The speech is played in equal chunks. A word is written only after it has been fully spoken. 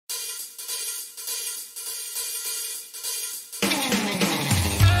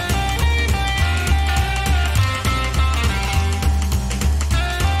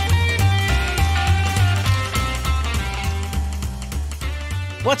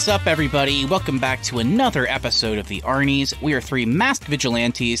What's up, everybody? Welcome back to another episode of the Arnies. We are three masked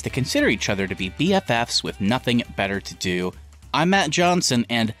vigilantes that consider each other to be BFFs with nothing better to do. I'm Matt Johnson,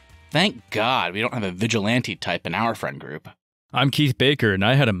 and thank God we don't have a vigilante type in our friend group. I'm Keith Baker, and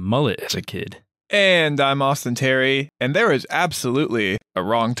I had a mullet as a kid. And I'm Austin Terry, and there is absolutely a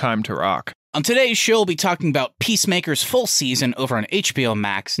wrong time to rock. On today's show, we'll be talking about Peacemaker's full season over on HBO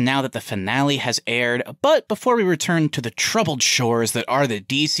Max now that the finale has aired. But before we return to the troubled shores that are the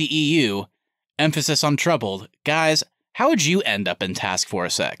DCEU, emphasis on troubled, guys, how would you end up in Task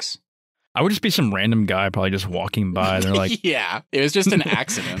Force X? I would just be some random guy probably just walking by, and they're like... Yeah, it was just an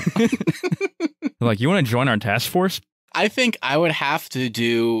accident. They're like, you want to join our task force? I think I would have to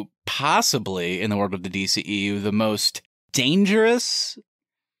do, possibly, in the world of the DCEU, the most dangerous,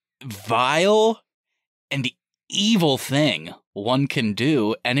 vile, and evil thing one can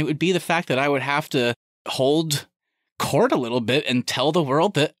do, and it would be the fact that I would have to hold court a little bit and tell the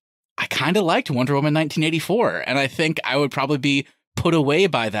world that I kind of liked Wonder Woman 1984, and I think I would probably be put away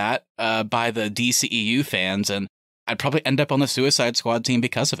by that, by the DCEU fans, and I'd probably end up on the Suicide Squad team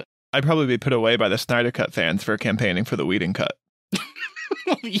because of it. I'd probably be put away by the Snyder Cut fans for campaigning for the Whedon Cut.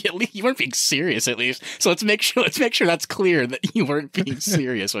 You weren't being serious, at least. So let's make sure that's clear that you weren't being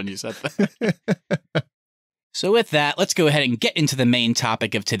serious when you said that. So with that, let's go ahead and get into the main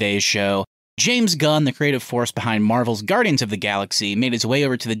topic of today's show. James Gunn, the creative force behind Marvel's Guardians of the Galaxy, made his way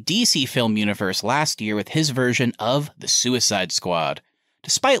over to the DC film universe last year with his version of The Suicide Squad.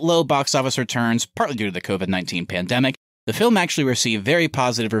 Despite low box office returns, partly due to the COVID-19 pandemic, the film actually received very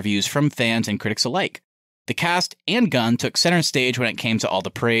positive reviews from fans and critics alike. The cast and Gunn took center stage when it came to all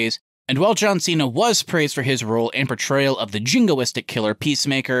the praise, and while John Cena was praised for his role and portrayal of the jingoistic killer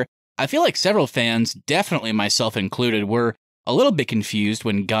Peacemaker, I feel like several fans, definitely myself included, were a little bit confused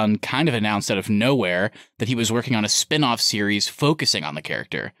when Gunn kind of announced out of nowhere that he was working on a spin-off series focusing on the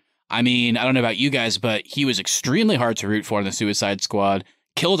character. I mean, I don't know about you guys, but he was extremely hard to root for in the Suicide Squad,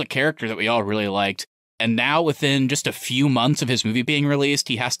 killed a character that we all really liked, and now within just a few months of his movie being released,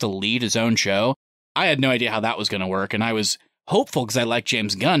 he has to lead his own show. I had no idea how that was going to work, and I was hopeful because I like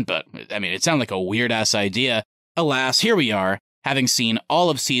James Gunn, but, I mean, it sounded like a weird-ass idea. Alas, here we are, having seen all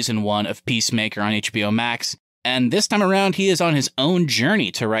of Season 1 of Peacemaker on HBO Max, and this time around, he is on his own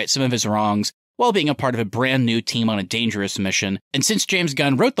journey to right some of his wrongs while being a part of a brand new team on a dangerous mission. And since James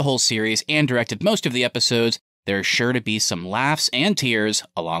Gunn wrote the whole series and directed most of the episodes, there's sure to be some laughs and tears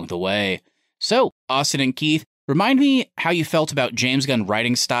along the way. So, Austin and Keith, remind me how you felt about James Gunn's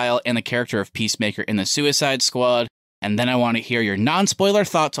writing style and the character of Peacemaker in the Suicide Squad, and then I want to hear your non-spoiler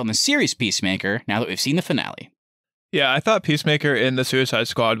thoughts on the series Peacemaker now that we've seen the finale. Yeah, I thought Peacemaker in the Suicide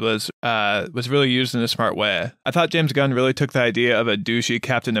Squad was really used in a smart way. I thought James Gunn really took the idea of a douchey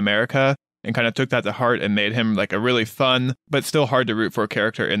Captain America and kind of took that to heart and made him like a really fun, but still hard to root for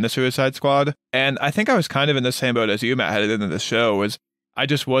character in the Suicide Squad. And I think I was kind of in the same boat as you, Matt, headed into the show, was I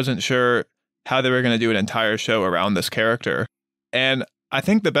just wasn't sure how they were going to do an entire show around this character. And I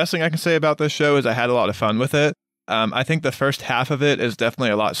think the best thing I can say about this show is I had a lot of fun with it. I think the first half of it is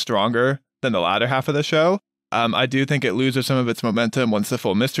definitely a lot stronger than the latter half of the show. I do think it loses some of its momentum once the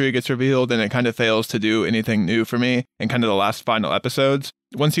full mystery gets revealed, and it kind of fails to do anything new for me in kind of the last final episodes.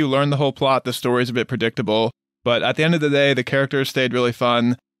 Once you learn the whole plot, the story's a bit predictable, but at the end of the day, the characters stayed really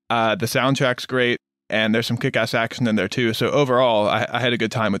fun. The soundtrack's great, and there's some kick-ass action in there too. So overall, I had a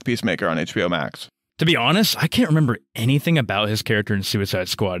good time with Peacemaker on HBO Max. To be honest, I can't remember anything about his character in Suicide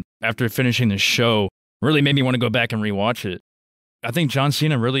Squad. After finishing the show, really made me want to go back and rewatch it. I think John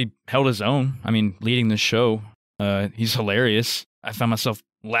Cena really held his own. I mean, leading the show, he's hilarious. I found myself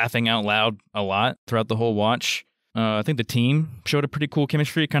laughing out loud a lot throughout the whole watch. I think the team showed a pretty cool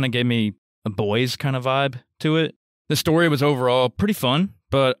chemistry. It kind of gave me a boys kind of vibe to it. The story was overall pretty fun,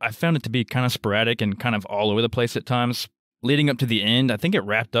 but I found it to be kind of sporadic and kind of all over the place at times. Leading up to the end, I think it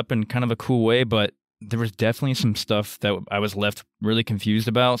wrapped up in kind of a cool way, but there was definitely some stuff that I was left really confused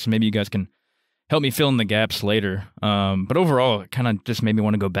about, so maybe you guys can help me fill in the gaps later. But overall, it kind of just made me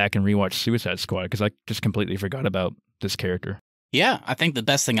want to go back and rewatch Suicide Squad because I just completely forgot about this character. Yeah, I think the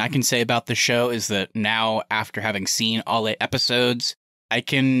best thing I can say about the show is that now, after having seen all 8 episodes, I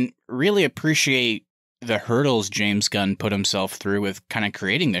can really appreciate the hurdles James Gunn put himself through with kind of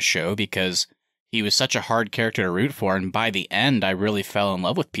creating this show, because he was such a hard character to root for, and by the end, I really fell in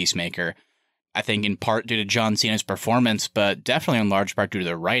love with Peacemaker. I think in part due to John Cena's performance, but definitely in large part due to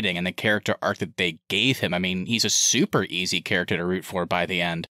the writing and the character arc that they gave him. I mean, he's a super easy character to root for by the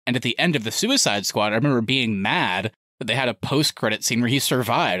end. And at the end of the Suicide Squad, I remember being mad that they had a post-credit scene where he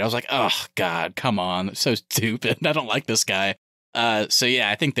survived. I was like, oh, God, come on. That's so stupid. I don't like this guy. So yeah,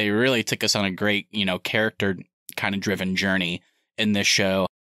 I think they really took us on a great, character kind of driven journey in this show.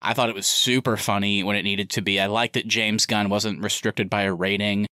 I thought it was super funny when it needed to be. I liked that James Gunn wasn't restricted by a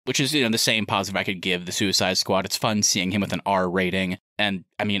rating, which is, the same positive I could give the Suicide Squad. It's fun seeing him with an R rating. And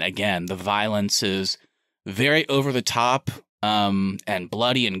I mean, again, the violence is very over the top and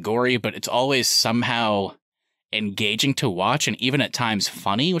bloody and gory, but it's always somehow engaging to watch and even at times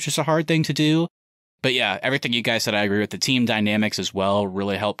funny, which is a hard thing to do. But yeah, everything you guys said, I agree with. The team dynamics as well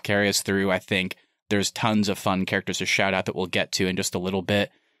really helped carry us through. I think there's tons of fun characters to shout out that we'll get to in just a little bit.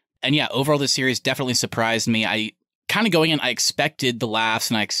 And yeah, overall, this series definitely surprised me. I kind of going in, I expected the laughs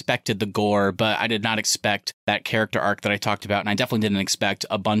and I expected the gore, but I did not expect that character arc that I talked about. And I definitely didn't expect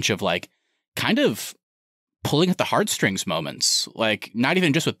a bunch of like kind of pulling at the heartstrings moments, like not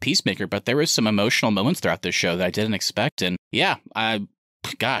even just with Peacemaker, but there was some emotional moments throughout this show that I didn't expect. And yeah, I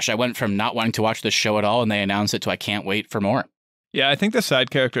went from not wanting to watch this show at all and they announced it to I can't wait for more. Yeah, I think the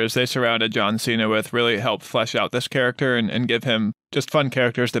side characters they surrounded John Cena with really helped flesh out this character and give him just fun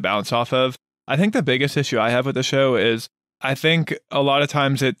characters to bounce off of. I think the biggest issue I have with the show is I think a lot of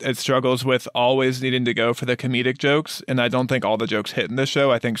times it struggles with always needing to go for the comedic jokes, and I don't think all the jokes hit in this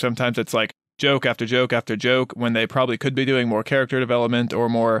show. I think sometimes it's like joke after joke after joke when they probably could be doing more character development or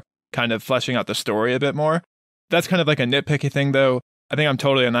more kind of fleshing out the story a bit more. That's kind of like a nitpicky thing, though. I think I'm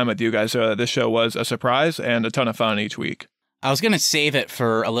totally in line with you guys. This show was a surprise and a ton of fun each week. I was going to save it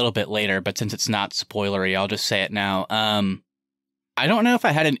for a little bit later, but since it's not spoilery, I'll just say it now. I don't know if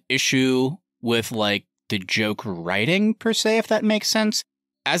I had an issue with like the joke writing per se, if that makes sense.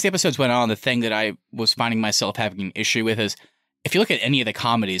 As the episodes went on, the thing that I was finding myself having an issue with is if you look at any of the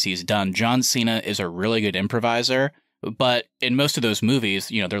comedies he's done, John Cena is a really good improviser, but in most of those movies,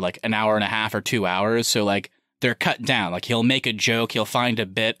 they're like an hour and a half or 2 hours. So like they're cut down, like he'll make a joke, he'll find a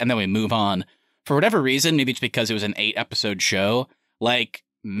bit, and then we move on. For whatever reason, maybe it's because it was an 8-episode show, like,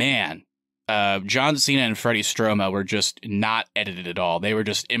 man, John Cena and Freddie Stroma were just not edited at all. They were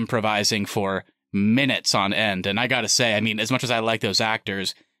just improvising for minutes on end. And I gotta say, I mean, as much as I like those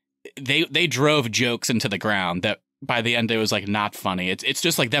actors, they drove jokes into the ground that by the end it was like not funny. It's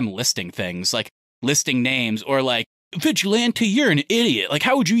just like them listing things, like listing names or like, Vigilante, you're an idiot. Like,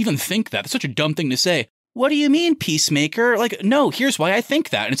 how would you even think that? That's such a dumb thing to say. What do you mean, Peacemaker? Like, no, here's why I think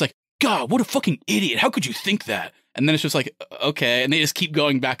that. And it's like, God, what a fucking idiot. How could you think that? And then it's just like, okay. And they just keep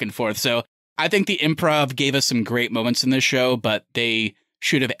going back and forth. So I think the improv gave us some great moments in this show, but they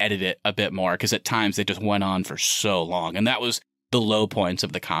should have edited it a bit more because at times they just went on for so long. And that was the low points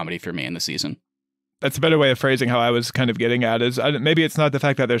of the comedy for me in the season. That's a better way of phrasing how I was kind of getting at is maybe it's not the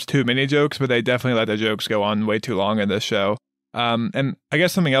fact that there's too many jokes, but they definitely let the jokes go on way too long in this show. And I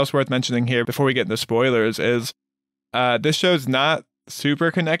guess something else worth mentioning here before we get into spoilers is this show's not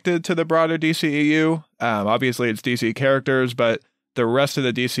super connected to the broader DCEU. Obviously, it's DC characters, but the rest of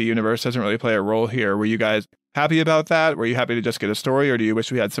the DC universe doesn't really play a role here. Were you guys happy about that? Were you happy to just get a story, or do you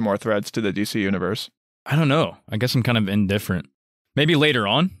wish we had some more threads to the DC universe? I don't know. I guess I'm kind of indifferent. Maybe later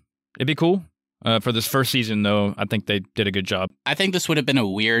on, it'd be cool. For this first season, though, I think they did a good job. I think this would have been a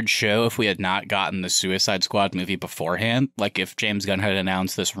weird show if we had not gotten the Suicide Squad movie beforehand. Like if James Gunn had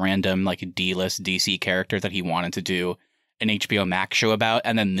announced this random like D-list DC character that he wanted to do an HBO Max show about,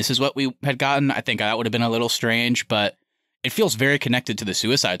 and then this is what we had gotten. I think that would have been a little strange, but it feels very connected to the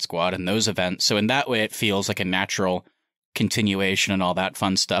Suicide Squad and those events. So in that way, it feels like a natural continuation and all that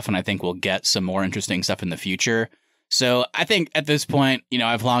fun stuff. And I think we'll get some more interesting stuff in the future. So I think at this point,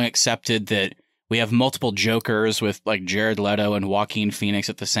 I've long accepted that we have multiple Jokers with like Jared Leto and Joaquin Phoenix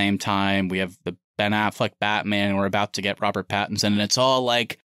at the same time. We have the Ben Affleck Batman, and we're about to get Robert Pattinson. And it's all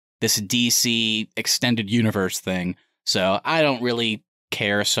like this DC extended universe thing. So I don't really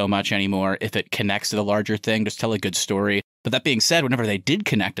care so much anymore if it connects to the larger thing. Just tell a good story. But that being said, whenever they did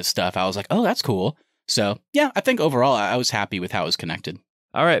connect to stuff, I was like, oh, that's cool. So yeah, I think overall I was happy with how it was connected.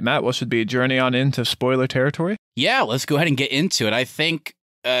 All right, Matt, well, should we journey on into spoiler territory? Yeah, let's go ahead and get into it. I think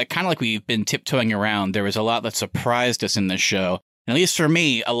kind of like we've been tiptoeing around, there was a lot that surprised us in this show. And at least for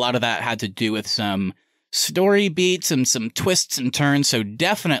me, a lot of that had to do with some story beats and some twists and turns. So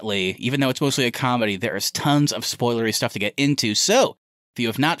definitely, even though it's mostly a comedy, there is tons of spoilery stuff to get into. So if you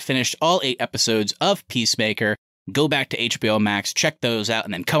have not finished all 8 episodes of Peacemaker, go back to HBO Max, check those out,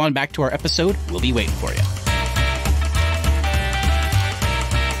 and then come on back to our episode. We'll be waiting for you.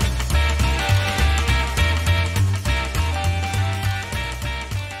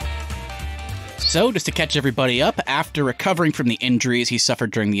 So, just to catch everybody up, after recovering from the injuries he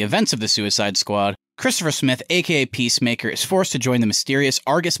suffered during the events of the Suicide Squad, Christopher Smith, aka Peacemaker, is forced to join the mysterious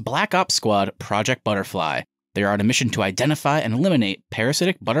Argus Black Ops Squad, Project Butterfly. They are on a mission to identify and eliminate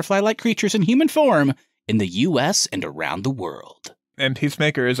parasitic butterfly-like creatures in human form in the U.S. and around the world. And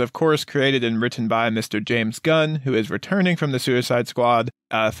Peacemaker is, of course, created and written by Mr. James Gunn, who is returning from the Suicide Squad.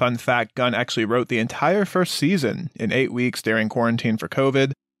 Fun fact, Gunn actually wrote the entire first season in 8 weeks during quarantine for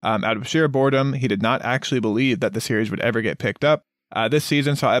COVID. Out of sheer boredom, he did not actually believe that the series would ever get picked up. This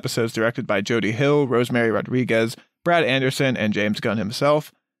season saw episodes directed by Jody Hill, Rosemary Rodriguez, Brad Anderson, and James Gunn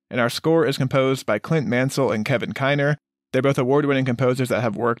himself. And our score is composed by Clint Mansell and Kevin Kiner. They're both award-winning composers that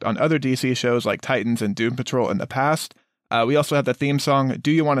have worked on other DC shows like Titans and Doom Patrol in the past. We also have the theme song,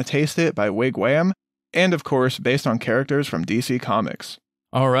 Do You Want to Taste It by Wigwam, and of course, based on characters from DC Comics.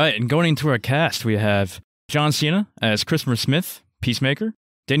 All right, and going into our cast, we have John Cena as Christopher Smith, Peacemaker,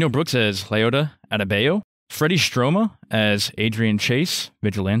 Daniel Brooks as Leota Adebayo, Freddie Stroma as Adrian Chase,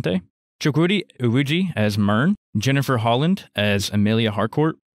 Vigilante, Chukwudi Iwuji as Myrn, Jennifer Holland as Amelia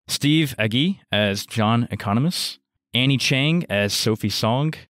Harcourt, Steve Agee as John Economos, Annie Chang as Sophie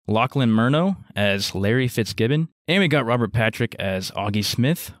Song, Lachlan Murno as Larry Fitzgibbon, and we got Robert Patrick as Augie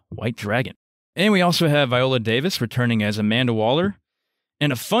Smith, White Dragon. And we also have Viola Davis returning as Amanda Waller.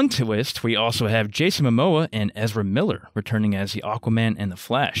 And a fun twist, we also have Jason Momoa and Ezra Miller returning as the Aquaman and the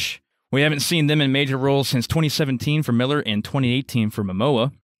Flash. We haven't seen them in major roles since 2017 for Miller and 2018 for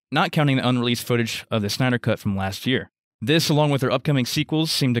Momoa, not counting the unreleased footage of the Snyder Cut from last year. This, along with their upcoming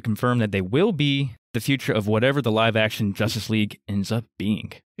sequels, seem to confirm that they will be the future of whatever the live-action Justice League ends up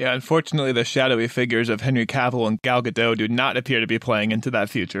being. Yeah, unfortunately, the shadowy figures of Henry Cavill and Gal Gadot do not appear to be playing into that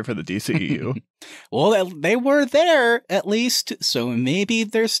future for the DCEU. Well, they were there, at least, so maybe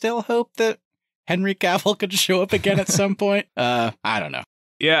there's still hope that Henry Cavill could show up again at some point. I don't know.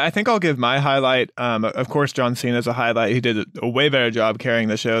 Yeah, I think I'll give my highlight. Of course, John Cena's a highlight. He did a way better job carrying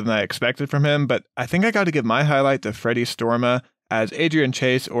the show than I expected from him, but I think I got to give my highlight to Freddie Stroma as Adrian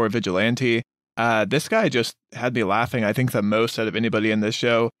Chase or Vigilante. This guy just had me laughing, I think, the most out of anybody in this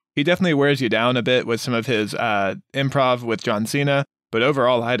show. He definitely wears you down a bit with some of his improv with John Cena, but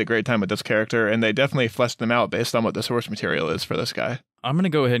overall, I had a great time with this character, and they definitely fleshed him out based on what the source material is for this guy. I'm going to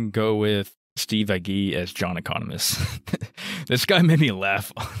go ahead and go with Steve Agee as John Economos. This guy made me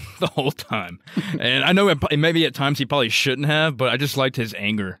laugh the whole time. And I know maybe at times he probably shouldn't have, but I just liked his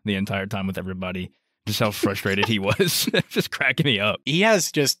anger the entire time with everybody. Just how frustrated he was. Just cracking me up. He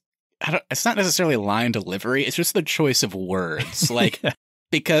has just, it's not necessarily line delivery, it's just the choice of words. Like,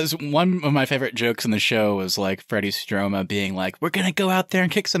 because one of my favorite jokes in the show was like Freddie Stroma being like, we're going to go out there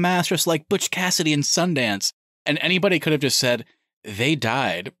and kick some ass just like Butch Cassidy and Sundance. And anybody could have just said, they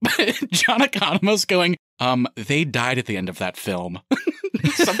died. John Economos going, they died at the end of that film.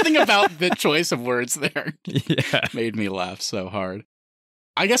 Something about the choice of words there made me laugh so hard.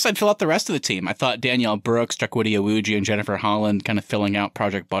 I guess I'd fill out the rest of the team. I thought Danielle Brooks, Chukwudi Iwuji, and Jennifer Holland kind of filling out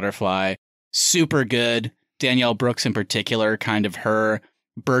Project Butterfly. Super good. Danielle Brooks in particular, kind of her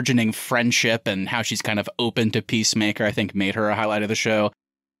burgeoning friendship and how she's kind of open to Peacemaker, I think made her a highlight of the show.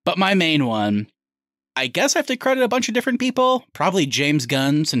 But my main one, I guess I have to credit a bunch of different people. Probably James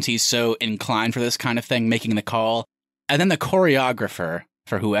Gunn, since he's so inclined for this kind of thing, making the call. And then the choreographer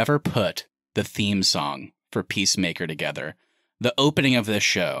for whoever put the theme song for Peacemaker together. The opening of this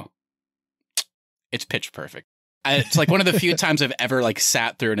show, it's pitch perfect. It's like one of the few times I've ever like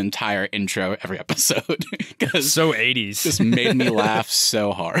sat through an entire intro every episode. So 80s. Just made me laugh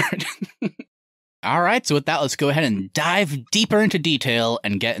so hard. All right, so with that, let's go ahead and dive deeper into detail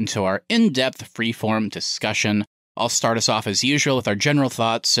and get into our in-depth freeform discussion. I'll start us off as usual with our general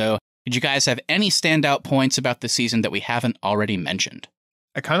thoughts. So, did you guys have any standout points about the season that we haven't already mentioned?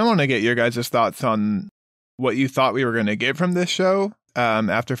 I kind of want to get your guys' thoughts on what you thought we were going to get from this show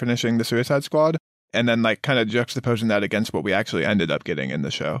after finishing the Suicide Squad, and then like kind of juxtaposing that against what we actually ended up getting in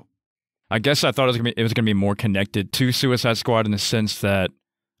the show. I guess I thought it was going to be more connected to Suicide Squad in the sense that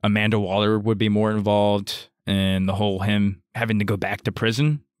Amanda Waller would be more involved, and the whole him having to go back to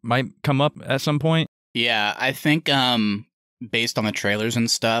prison might come up at some point. Yeah, I think based on the trailers and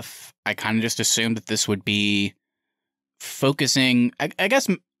stuff, I kind of just assumed that this would be focusing, I guess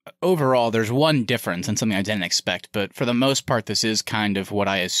overall there's one difference and something I didn't expect, but for the most part this is kind of what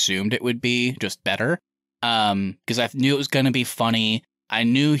I assumed it would be, just better. Because I knew it was going to be funny. I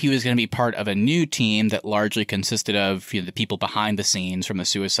knew he was going to be part of a new team that largely consisted of the people behind the scenes from the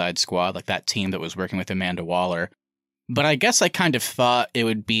Suicide Squad, like that team that was working with Amanda Waller. But I guess I kind of thought it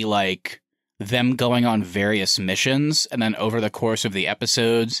would be like them going on various missions, and then over the course of the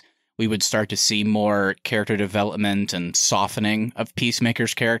episodes, we would start to see more character development and softening of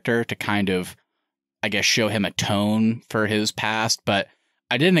Peacemaker's character to kind of, I guess, show him a tone for his past. But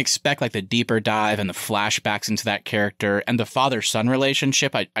I didn't expect like the deeper dive and the flashbacks into that character and the father-son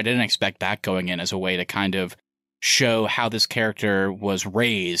relationship. I didn't expect that going in as a way to kind of show how this character was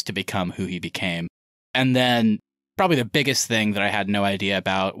raised to become who he became. And then probably the biggest thing that I had no idea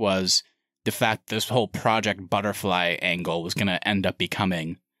about was the fact this whole Project Butterfly angle was going to end up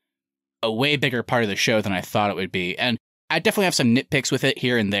becoming a way bigger part of the show than I thought it would be. And I definitely have some nitpicks with it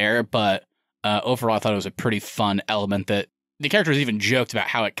here and there, but overall I thought it was a pretty fun element that the characters even joked about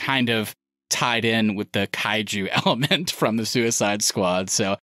how it kind of tied in with the kaiju element from the Suicide Squad.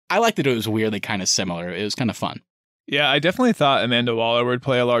 So I liked that it was weirdly kind of similar. It was kind of fun. Yeah, I definitely thought Amanda Waller would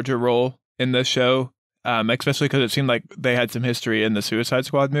play a larger role in this show, especially because it seemed like they had some history in the Suicide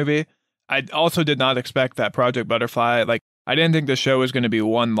Squad movie. I also did not expect that Project Butterfly, like, I didn't think the show was going to be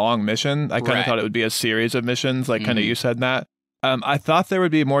one long mission. I kind of thought it would be a series of missions, like kind of you said that. I thought there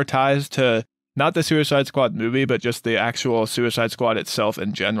would be more ties to not the Suicide Squad movie, but just the actual Suicide Squad itself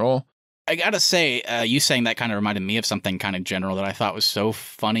in general. I gotta say, you saying that kind of reminded me of something kind of general that I thought was so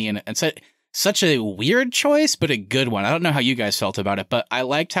funny and such a weird choice, but a good one. I don't know how you guys felt about it, but I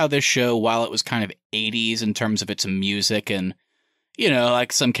liked how this show, while it was kind of 80s in terms of its music and, you know,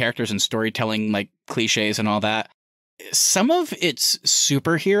 like some characters and storytelling, like cliches and all that, some of its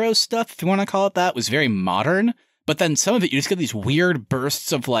superhero stuff, if you want to call it that, was very modern. But then some of it, you just get these weird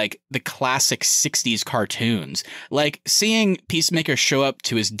bursts of like the classic 60s cartoons, like seeing Peacemaker show up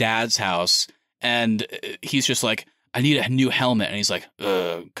to his dad's house and he's just like, I need a new helmet. And he's like,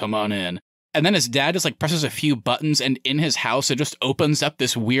 come on in. And then his dad just like presses a few buttons and in his house, it just opens up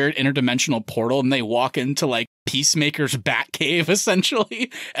this weird interdimensional portal and they walk into like Peacemaker's Batcave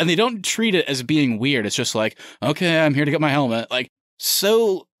essentially. And they don't treat it as being weird. It's just like, okay, I'm here to get my helmet. Like,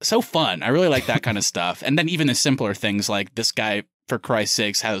 so fun. I really like that kind of stuff. And then even the simpler things like this guy, for Christ's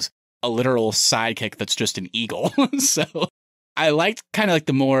sakes, has a literal sidekick that's just an eagle. So I liked kind of like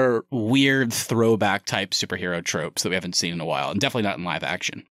the more weird throwback type superhero tropes that we haven't seen in a while, and definitely not in live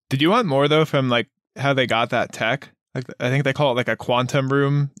action. Did you want more though from like how they got that tech? Like I think they call it like a quantum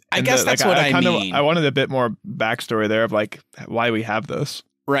room. I guess that's what I mean. I wanted a bit more backstory there of like why we have this.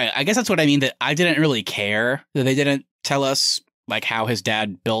 Right. I guess that's what I mean, that I didn't really care that they didn't tell us like how his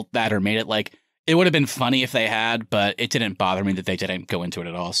dad built that or made it. Like, it would have been funny if they had, but it didn't bother me that they didn't go into it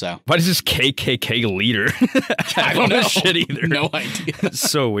at all. So why does this KKK leader? I don't know shit either. No idea. It's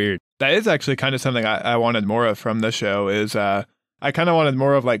so weird. That is actually kind of something I wanted more of from the show. Is I kind of wanted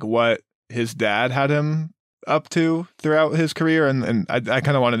more of like what his dad had him up to throughout his career, and I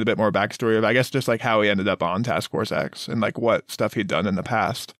kind of wanted a bit more backstory of, I guess, just like how he ended up on Task Force X and like what stuff he'd done in the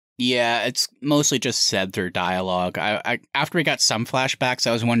past. Yeah, it's mostly just said through dialogue. I after we got some flashbacks,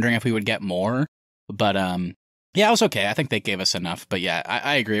 I was wondering if we would get more. But yeah, it was okay. I think they gave us enough. But yeah,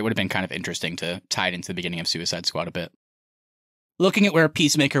 I agree. It would have been kind of interesting to tie it into the beginning of Suicide Squad a bit. Looking at where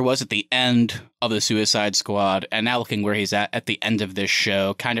Peacemaker was at the end of the Suicide Squad, and now looking where he's at the end of this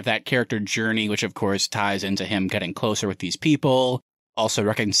show, kind of that character journey, which of course ties into him getting closer with these people, also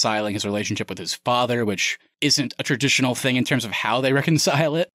reconciling his relationship with his father, which isn't a traditional thing in terms of how they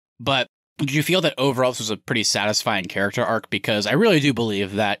reconcile it. But did you feel that overall this was a pretty satisfying character arc? Because I really do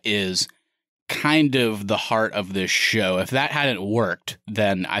believe that is kind of the heart of this show. If that hadn't worked,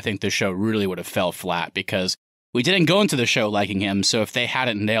 then I think the show really would have fell flat, because we didn't go into the show liking him. So if they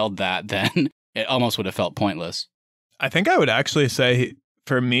hadn't nailed that, then it almost would have felt pointless. I think I would actually say,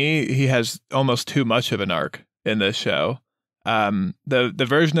 for me, he has almost too much of an arc in this show. The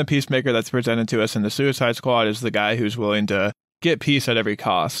version of Peacemaker that's presented to us in the Suicide Squad is the guy who's willing to get peace at every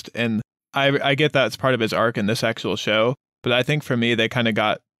cost. And I get that's part of his arc in this actual show, but I think for me, they kind of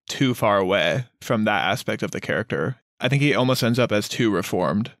got too far away from that aspect of the character. I think he almost ends up as too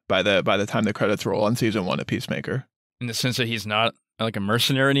reformed by the time the credits roll on season 1 of Peacemaker. In the sense that he's not like a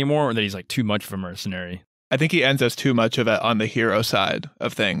mercenary anymore, or that he's like too much of a mercenary? I think he ends as too much of it on the hero side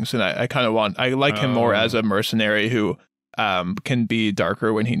of things. And I like him more as a mercenary who can be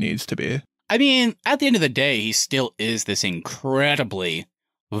darker when he needs to be. I mean, at the end of the day, he still is this incredibly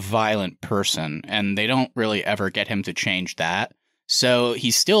violent person, and they don't really ever get him to change that. So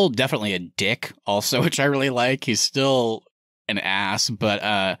he's still definitely a dick also, which I really like. He's still an ass, but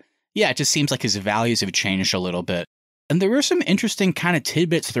yeah, it just seems like his values have changed a little bit. And there were some interesting kind of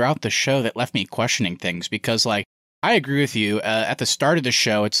tidbits throughout the show that left me questioning things, because like, I agree with you. At the start of the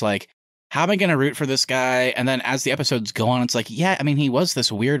show, it's like, how am I going to root for this guy? And then as the episodes go on, it's like, yeah, I mean, he was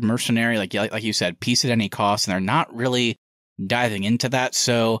this weird mercenary, like you said, peace at any cost, and they're not really diving into that.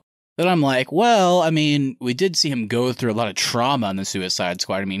 So then I'm like, well, I mean, we did see him go through a lot of trauma in the Suicide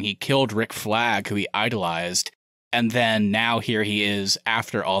Squad. I mean, he killed Rick Flag, who he idolized, and then now here he is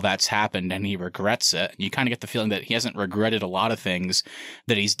after all that's happened, and he regrets it. You kind of get the feeling that he hasn't regretted a lot of things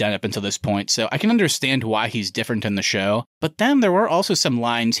that he's done up until this point. So I can understand why he's different in the show. But then there were also some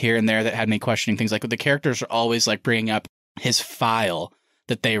lines here and there that had me questioning things, like the characters are always like bringing up his file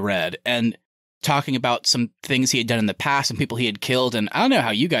that they read. And talking about some things he had done in the past and people he had killed. And I don't know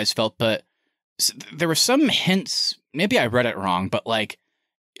how you guys felt, but there were some hints. Maybe I read it wrong, but like,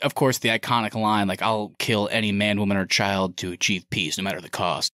 of course, the iconic line, like, I'll kill any man, woman, or child to achieve peace, no matter the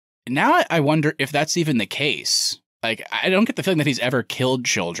cost. Now I wonder if that's even the case. Like, I don't get the feeling that he's ever killed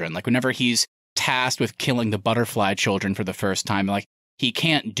children. Like, whenever he's tasked with killing the butterfly children for the first time, like, he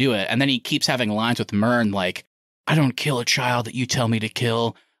can't do it. And then he keeps having lines with Myrn, like, I don't kill a child that you tell me to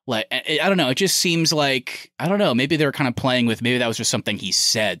kill. Like, I don't know. It just seems like, I don't know. Maybe they were kind of playing with, maybe that was just something he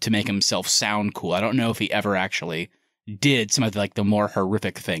said to make himself sound cool. I don't know if he ever actually did some of the more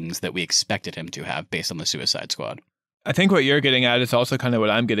horrific things that we expected him to have based on the Suicide Squad. I think what you're getting at is also kind of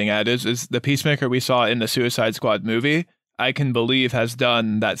what I'm getting at is the Peacemaker we saw in the Suicide Squad movie, I can believe has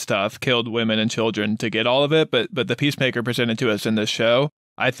done that stuff, killed women and children to get all of it, but the Peacemaker presented to us in this show,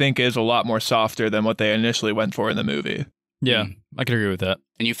 I think is a lot more softer than what they initially went for in the movie. Yeah, I could agree with that.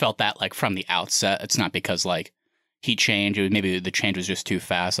 And you felt that like from the outset. It's not because like he changed. Maybe the change was just too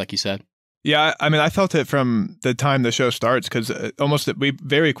fast, like you said. Yeah, I mean, I felt it from the time the show starts because we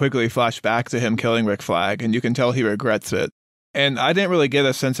very quickly flash back to him killing Rick Flag, and you can tell he regrets it. And I didn't really get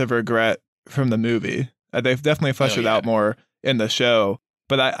a sense of regret from the movie. They've definitely fleshed it out more in the show,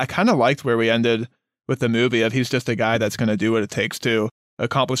 but I kind of liked where we ended with the movie of he's just a guy that's going to do what it takes to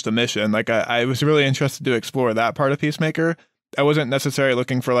accomplish the mission. Like I was really interested to explore that part of Peacemaker. I wasn't necessarily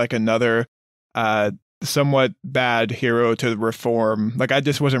looking for like another somewhat bad hero to reform. Like I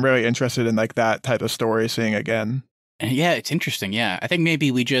just wasn't really interested in like that type of story seeing again. Yeah, it's interesting. Yeah, I think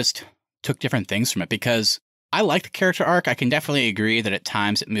maybe we just took different things from it because I like the character arc. I can definitely agree that at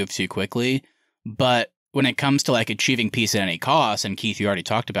times it moved too quickly, but when it comes to like achieving peace at any cost, and Keith, you already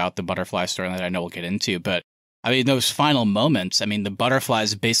talked about the butterfly story that I know we'll get into, but I mean, those final moments, I mean, the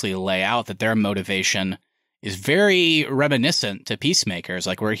butterflies basically lay out that their motivation is very reminiscent to Peacemaker's.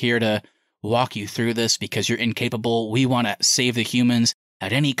 Like, we're here to walk you through this because you're incapable. We want to save the humans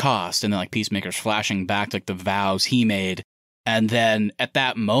at any cost. And then like Peacemaker's flashing back like the vows he made. And then at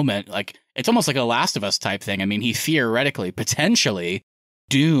that moment, like it's almost like a Last of Us type thing. I mean, he theoretically, potentially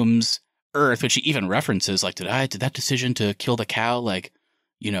dooms Earth, which he even references like, did that decision to kill the cow, like,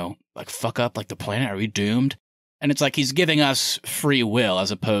 you know, like fuck up like the planet? Are we doomed? And it's like he's giving us free will as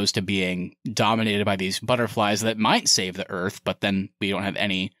opposed to being dominated by these butterflies that might save the Earth, but then we don't have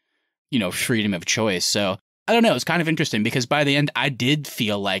any, you know, freedom of choice. So I don't know. It's kind of interesting because by the end, I did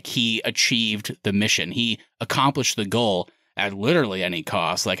feel like he achieved the mission. He accomplished the goal at literally any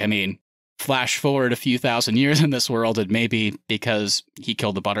cost. Like, I mean, flash forward a few thousand years in this world, and maybe because he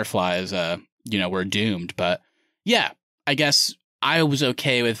killed the butterflies, you know, we're doomed. But yeah, I guess I was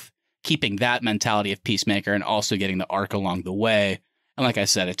okay with keeping that mentality of Peacemaker and also getting the arc along the way. And like I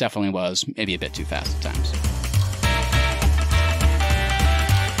said, it definitely was maybe a bit too fast at times.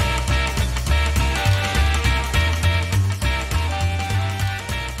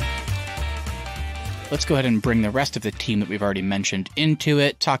 Let's go ahead and bring the rest of the team that we've already mentioned into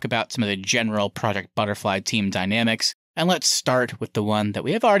it, talk about some of the general Project Butterfly team dynamics, and let's start with the one that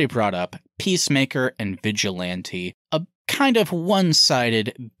we have already brought up, Peacemaker and Vigilante, a kind of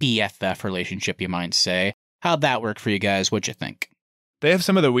one-sided BFF relationship, you might say. How'd that work for you guys? What'd you think? They have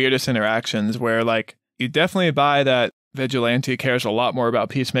some of the weirdest interactions where, like, you definitely buy that Vigilante cares a lot more about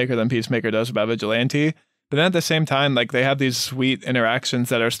Peacemaker than Peacemaker does about Vigilante, but then at the same time, like, they have these sweet interactions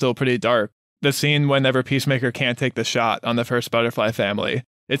that are still pretty dark. The scene whenever Peacemaker can't take the shot on the first Butterfly family.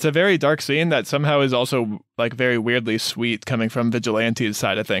 It's a very dark scene that somehow is also like very weirdly sweet coming from Vigilante's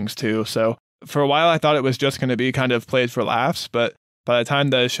side of things too. So for a while I thought it was just going to be kind of played for laughs, but by the time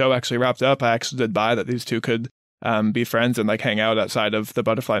the show actually wrapped up, I actually did buy that these two could be friends and like hang out outside of the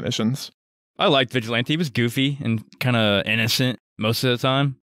Butterfly missions. I liked Vigilante. He was goofy and kind of innocent most of the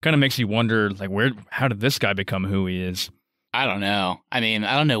time. Kind of makes you wonder, like, how did this guy become who he is? I don't know. I mean,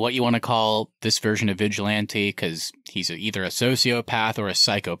 I don't know what you want to call this version of Vigilante because he's either a sociopath or a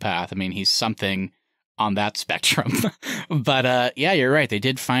psychopath. I mean, he's something on that spectrum. But yeah, you're right. They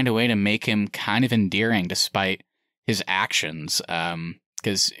did find a way to make him kind of endearing despite his actions.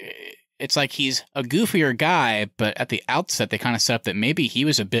 Because it's like he's a goofier guy, but at the outset, they kind of set up that maybe he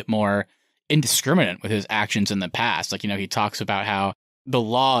was a bit more indiscriminate with his actions in the past. Like, you know, he talks about how the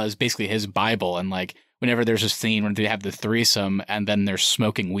law is basically his Bible, and like, whenever there's a scene where they have the threesome and then they're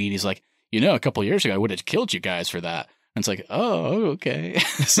smoking weed, he's like, you know, a couple years ago, I would have killed you guys for that. And it's like, oh, okay.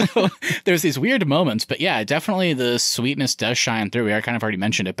 So there's these weird moments. But yeah, definitely the sweetness does shine through. We kind of already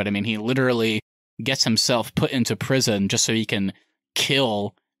mentioned it. But I mean, he literally gets himself put into prison just so he can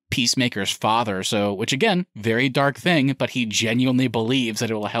kill Peacemaker's father. So, which again, very dark thing, but he genuinely believes that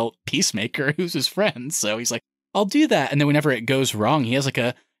it will help Peacemaker, who's his friend. So he's like, I'll do that. And then whenever it goes wrong, he has like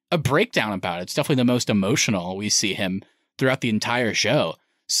a a breakdown about it. It's definitely the most emotional we see him throughout the entire show.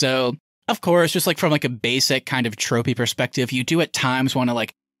 So, of course, just like from like a basic kind of tropey perspective, you do at times want to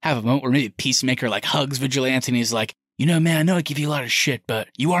like have a moment where maybe Peacemaker like hugs Vigilante and he's like, you know, man, I know I give you a lot of shit, but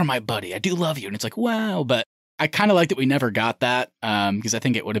you are my buddy. I do love you. And it's like, wow. But I kind of like that we never got that because I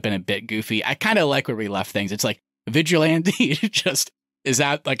think it would have been a bit goofy. I kind of like where we left things. It's like Vigilante just is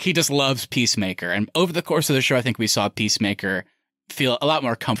that like he just loves Peacemaker. And over the course of the show, I think we saw Peacemaker feel a lot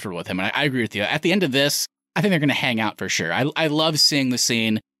more comfortable with him. And I agree with you. At the end of this, I think they're going to hang out for sure. I love seeing the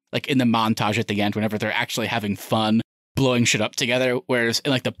scene like in the montage at the end whenever they're actually having fun blowing shit up together. Whereas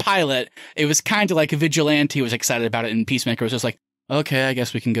in like the pilot, it was kind of like a Vigilante was excited about it and Peacemaker was just like, okay, I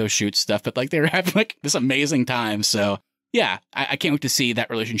guess we can go shoot stuff. But like they were having like this amazing time. So yeah, I can't wait to see that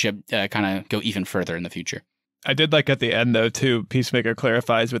relationship kind of go even further in the future. I did like at the end though too, Peacemaker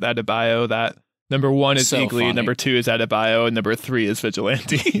clarifies with Adebayo that number 1 is So Eagly, funny. number 2 is Adebayo, and number 3 is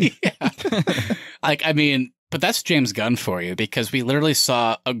Vigilante. Yeah. Like, I mean, but that's James Gunn for you, because we literally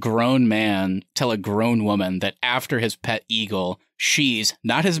saw a grown man tell a grown woman that after his pet eagle, she's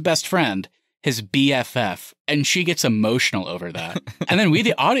not his best friend, his BFF, and she gets emotional over that. And then we,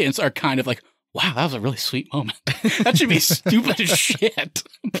 the audience, are kind of like, wow, that was a really sweet moment. That should be stupid as shit.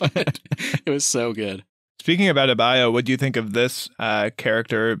 But it was so good. Speaking of Adebayo, what do you think of this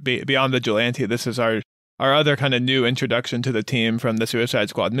character beyond Vigilante? This is our other kind of new introduction to the team from the Suicide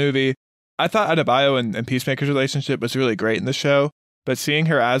Squad movie. I thought Adebayo and Peacemaker's relationship was really great in the show, but seeing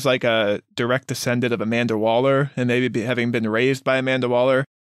her as like a direct descendant of Amanda Waller and maybe having been raised by Amanda Waller,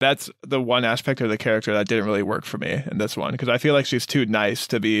 that's the one aspect of the character that didn't really work for me in this one, because I feel like she's too nice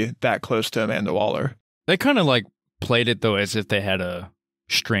to be that close to Amanda Waller. They kind of like played it though as if they had a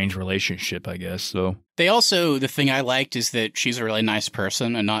strange relationship, I guess. So They also, the thing I liked is that she's a really nice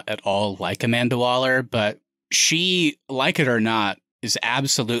person and not at all like Amanda Waller, but she, like it or not, is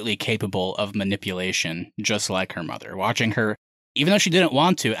absolutely capable of manipulation, just like her mother. Watching her, even though she didn't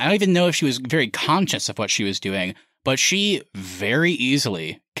want to, I don't even know if she was very conscious of what she was doing, but she very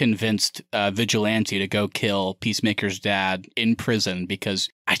easily convinced Vigilante to go kill Peacemaker's dad in prison because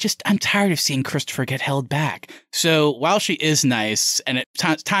I'm tired of seeing Christopher get held back. So while she is nice, and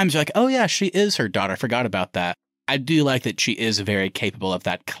at times you're like, oh yeah, she is her daughter, I forgot about that. I do like that she is very capable of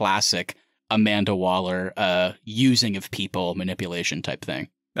that classic Amanda Waller using of people manipulation type thing.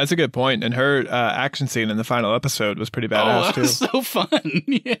 That's a good point. And her action scene in the final episode was pretty badass, that was too. so fun.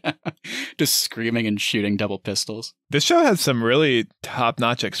 Yeah. Just screaming and shooting double pistols. This show has some really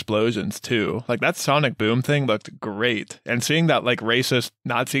top-notch explosions, too. Like, that sonic boom thing looked great. And seeing that, like, racist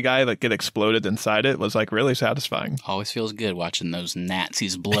Nazi guy, like, get exploded inside it was, like, really satisfying. Always feels good watching those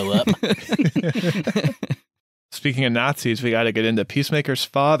Nazis blow up. Speaking of Nazis, we got to get into Peacemaker's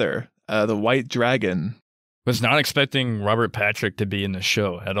father, the White Dragon. was not expecting Robert Patrick to be in the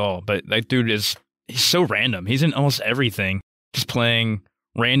show at all, but that dude he's so random. He's in almost everything, just playing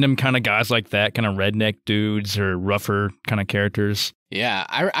random kind of guys like that, kind of redneck dudes or rougher kind of characters. Yeah,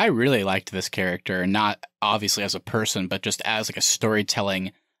 I really liked this character, not obviously as a person, but just as like a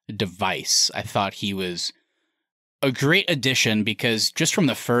storytelling device. I thought he was a great addition because just from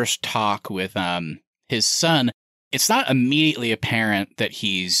the first talk with his son, it's not immediately apparent that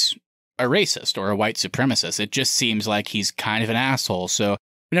he's a racist or a white supremacist. It just seems like he's kind of an asshole. So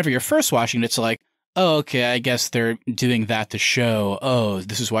whenever you're first watching it, it's like, oh, okay, I guess they're doing that to show, oh,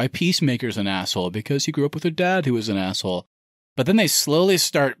 this is why Peacemaker's an asshole, because he grew up with a dad who was an asshole. But then they slowly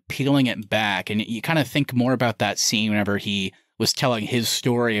start peeling it back, and you kind of think more about that scene whenever he was telling his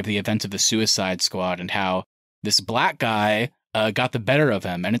story of the events of the Suicide Squad and how this black guy got the better of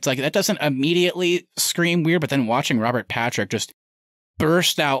him. And it's like, that doesn't immediately scream weird, but then watching Robert Patrick just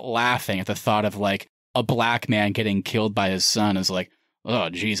burst out laughing at the thought of like a black man getting killed by his son is like, oh,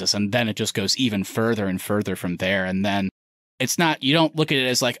 Jesus. And then it just goes even further and further from there. And then it's not, you don't look at it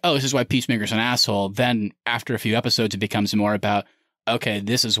as like, oh, this is why Peacemaker's an asshole. Then after a few episodes, it becomes more about, okay,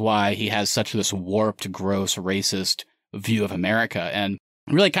 this is why he has such this warped, gross, racist view of America. And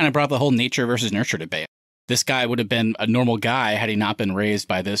really kind of brought the whole nature versus nurture debate. This guy would have been a normal guy had he not been raised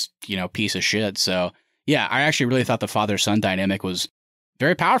by this, piece of shit. So yeah, I actually really thought the father-son dynamic was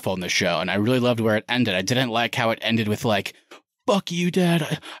very powerful in this show, and I really loved where it ended. I didn't like how it ended with like, fuck you,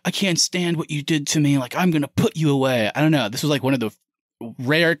 Dad. I can't stand what you did to me. Like, I'm going to put you away. I don't know. This was like one of the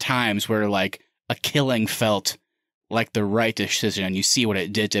rare times where like a killing felt like the right decision, and you see what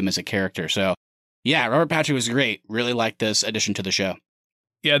it did to him as a character. So yeah, Robert Patrick was great. Really liked this addition to the show.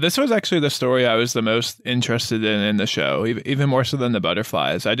 Yeah, this was actually the story I was the most interested in the show, even more so than the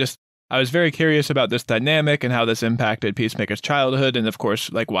butterflies. I was very curious about this dynamic and how this impacted Peacemaker's childhood and, of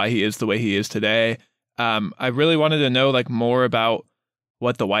course, like why he is the way he is today. I really wanted to know like more about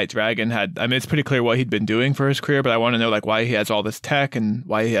what the White Dragon had. I mean, it's pretty clear what he'd been doing for his career, but I want to know like why he has all this tech and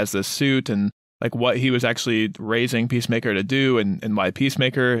why he has this suit and like what he was actually raising Peacemaker to do and why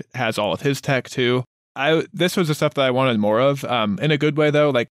Peacemaker has all of his tech too. This was the stuff that I wanted more of. In a good way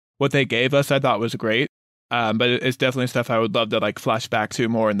though, like what they gave us I thought was great. But it's definitely stuff I would love to like flash back to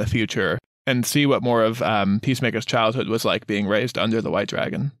more in the future and see what more of Peacemaker's childhood was like being raised under the White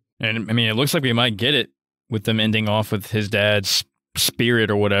Dragon. And I mean, it looks like we might get it with them ending off with his dad's spirit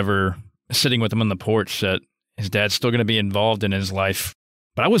or whatever sitting with him on the porch, that his dad's still going to be involved in his life.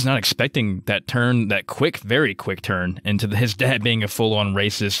 But I was not expecting that turn, that quick, very quick turn into his dad being a full-on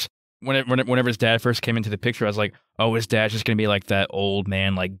racist. Whenever his dad first came into the picture, I was like, oh, his dad's just going to be like that old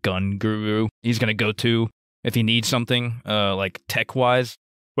man, like gun guru he's going to go to if he needs something, like tech-wise.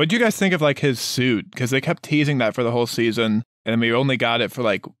 What do you guys think of like his suit? Because they kept teasing that for the whole season, and we only got it for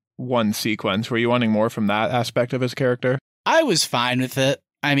like one sequence. Were you wanting more from that aspect of his character? I was fine with it.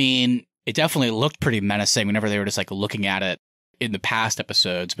 I mean, it definitely looked pretty menacing whenever they were just like looking at it in the past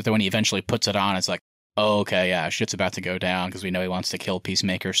episodes. But then when he eventually puts it on, it's like, oh, okay, yeah, shit's about to go down because we know he wants to kill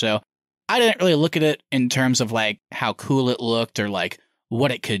Peacemaker. So I didn't really look at it in terms of like how cool it looked or like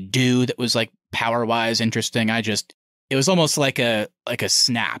what it could do that was like power-wise interesting. It was almost like a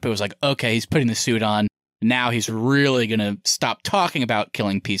snap. It was like, okay, he's putting the suit on. Now he's really going to stop talking about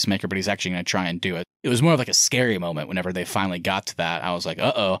killing Peacemaker, but he's actually going to try and do it. It was more of like a scary moment whenever they finally got to that. I was like,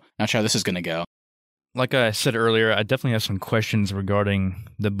 uh-oh, not sure how this is going to go. Like I said earlier, I definitely have some questions regarding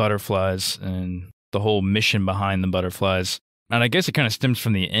the butterflies and the whole mission behind the butterflies. And I guess it kind of stems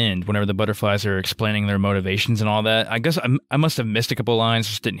from the end, whenever the butterflies are explaining their motivations and all that. I guess I must have missed a couple lines,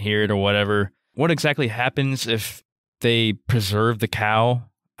 just didn't hear it or whatever. What exactly happens if they preserve the cow?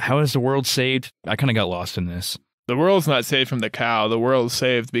 How is the world saved? I kind of got lost in this. The world's not saved from the cow. The world's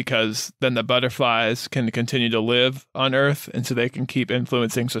saved because then the butterflies can continue to live on Earth, and so they can keep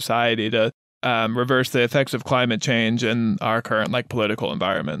influencing society to reverse the effects of climate change and our current like political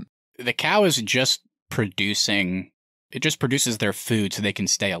environment. The cow is just producing, it just produces their food so they can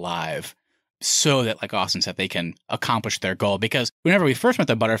stay alive. So that, like Austin said, they can accomplish their goal. Because whenever we first met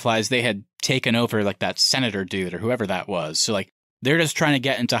the butterflies, they had taken over like that senator dude or whoever that was. So like they're just trying to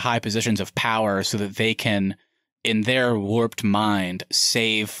get into high positions of power so that they can, in their warped mind,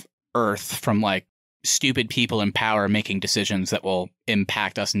 save Earth from like stupid people in power making decisions that will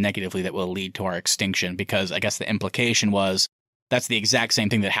impact us negatively, that will lead to our extinction. Because I guess the implication was that's the exact same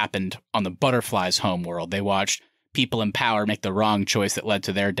thing that happened on the butterflies' home world. They watched people in power make the wrong choice that led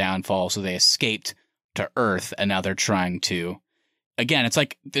to their downfall, so they escaped to Earth, and now they're trying to, again, it's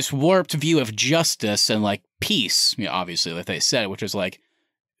like this warped view of justice and like peace, you know, obviously, like they said, which is like,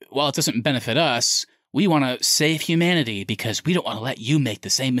 well, it doesn't benefit us, we want to save humanity because we don't want to let you make the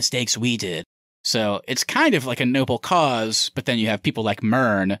same mistakes we did. So it's kind of like a noble cause, but then you have people like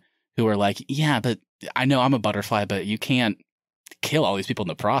Myrn who are like, yeah, but I know I'm a butterfly, but you can't kill all these people in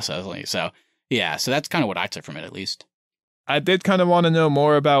the process. So yeah, so that's kind of what I took from it, at least. I did kind of want to know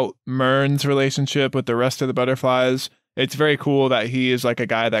more about Myrn's relationship with the rest of the butterflies. It's very cool that he is like a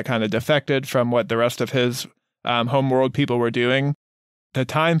guy that kind of defected from what the rest of his homeworld people were doing. The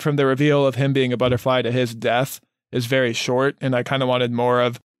time from the reveal of him being a butterfly to his death is very short, and I kind of wanted more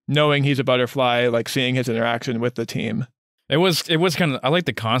of knowing he's a butterfly, like seeing his interaction with the team. It was kind of, I like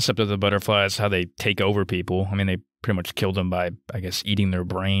the concept of the butterflies, how they take over people. I mean, they pretty much killed them by, I guess, eating their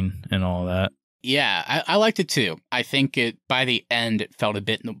brain and all that. Yeah, I liked it too. I think by the end, it felt a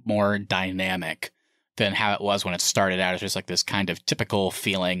bit more dynamic than how it was when it started out. It's just like this kind of typical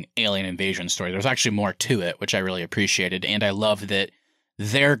feeling alien invasion story. There's actually more to it, which I really appreciated. And I love that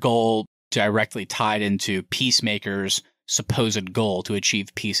their goal directly tied into Peacemaker's supposed goal to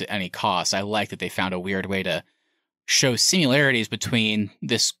achieve peace at any cost. I like that they found a weird way to show similarities between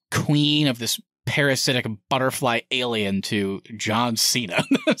this queen of this parasitic butterfly alien to John Cena.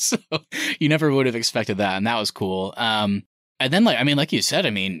 So you never would have expected that, and that was cool. And then, like you said,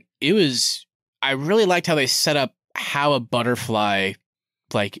 I really liked how they set up how a butterfly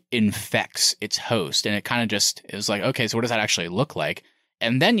like infects its host, and it was like, okay, so what does that actually look like?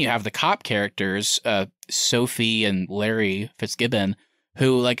 And then you have the cop characters, Sophie and Larry Fitzgibbon,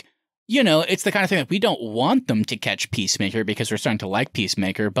 who, like, you know, it's the kind of thing that we don't want them to catch Peacemaker because we're starting to like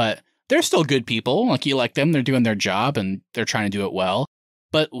Peacemaker, but they're still good people. Like, you like them, they're doing their job, and they're trying to do it well.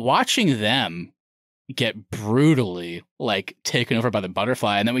 But watching them get brutally, like, taken over by the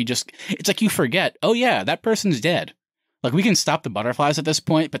butterfly, and then it's like you forget, oh yeah, that person's dead. Like, we can stop the butterflies at this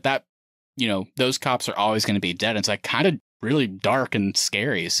point, but that, you know, those cops are always going to be dead. It's like kind of really dark and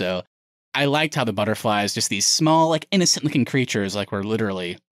scary. So I liked how the butterflies, just these small, like, innocent looking creatures, like, were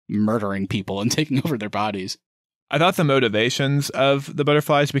literally murdering people and taking over their bodies. I thought the motivations of the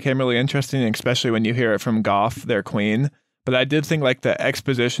butterflies became really interesting, especially when you hear it from Goff, their queen. But I did think like the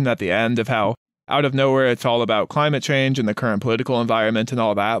exposition at the end of how out of nowhere it's all about climate change and the current political environment and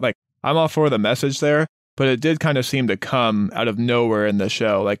all that. Like, I'm all for the message there, but it did kind of seem to come out of nowhere in the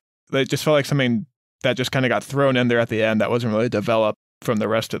show. Like, it just felt like something that just kind of got thrown in there at the end that wasn't really developed from the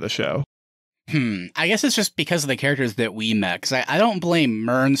rest of the show. I guess it's just because of the characters that we met, because I don't blame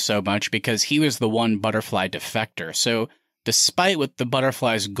Myrn so much because he was the one butterfly defector. So despite what the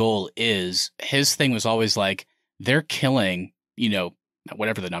butterfly's goal is, his thing was always like, they're killing,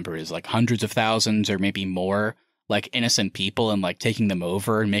 whatever the number is, like hundreds of thousands or maybe more, like innocent people and like taking them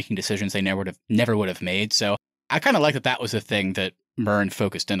over and making decisions they never would have made. So I kind of like that was the thing that Myrn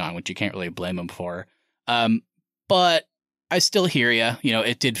focused in on, which you can't really blame him for. But I still hear you.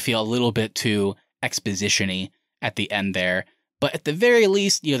 It did feel a little bit too exposition-y at the end there. But at the very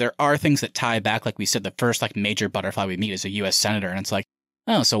least, there are things that tie back. Like we said, the first like major butterfly we meet is a U.S. senator. And it's like,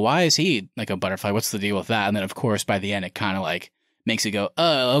 oh, so why is he like a butterfly? What's the deal with that? And then, of course, by the end, it kind of like makes you go,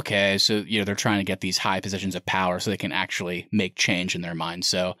 oh, okay. So, they're trying to get these high positions of power so they can actually make change in their minds.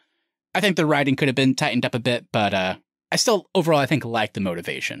 So I think the writing could have been tightened up a bit. But I still, overall, I think liked the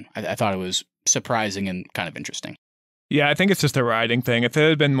motivation. I thought it was surprising and kind of interesting. Yeah, I think it's just a writing thing. If it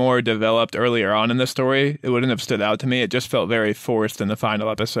had been more developed earlier on in the story, it wouldn't have stood out to me. It just felt very forced in the final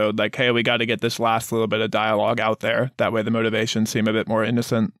episode. Like, hey, we got to get this last little bit of dialogue out there. That way the motivations seem a bit more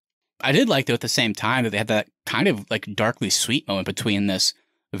innocent. I did like, though, at the same time that they had that kind of like darkly sweet moment between this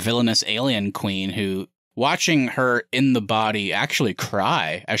villainous alien queen who, watching her in the body actually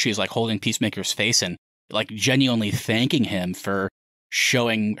cry as she's like holding Peacemaker's face and like genuinely thanking him for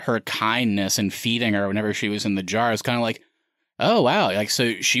showing her kindness and feeding her whenever she was in the jar. It's kind of like, oh wow, like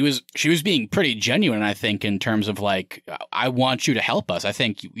so she was being pretty genuine, I think, in terms of like, I want you to help us. I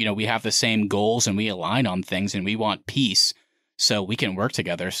think we have the same goals and we align on things and we want peace, so we can work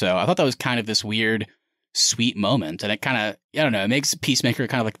together. So I thought that was kind of this weird, sweet moment, and it kind of, I don't know, it makes Peacemaker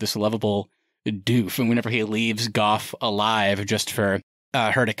kind of like this lovable doof. And whenever he leaves Goff alive, just for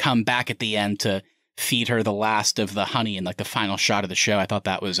her to come back at the end to feed her the last of the honey in like the final shot of the show, I thought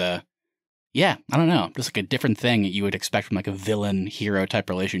that was I don't know, just like a different thing that you would expect from like a villain hero type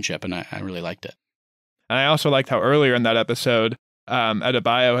relationship, and I really liked it. And I also liked how earlier in that episode,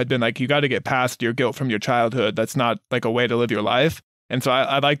 Adebayo had been like, you got to get past your guilt from your childhood. That's not like a way to live your life. And so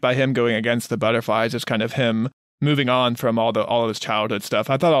I liked by him going against the butterflies, just kind of him moving on from all of his childhood stuff.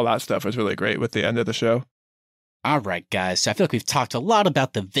 I thought all that stuff was really great with the end of the show. All right, guys. So I feel like we've talked a lot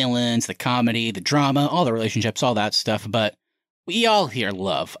about the villains, the comedy, the drama, all the relationships, all that stuff, but we all here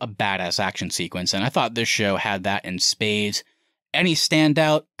love a badass action sequence, and I thought this show had that in spades. Any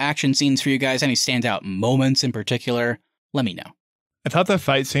standout action scenes for you guys? Any standout moments in particular? Let me know. I thought the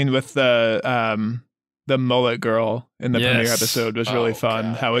fight scene with the mullet girl in the premiere episode was really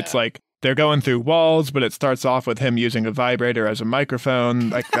fun. God, it's like they're going through walls, but it starts off with him using a vibrator as a microphone.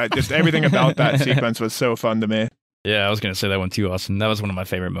 Like, just everything about that sequence was so fun to me. Yeah, I was going to say that one too, Austin. That was one of my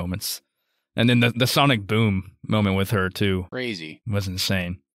favorite moments. And then the sonic boom moment with her too. Crazy. Was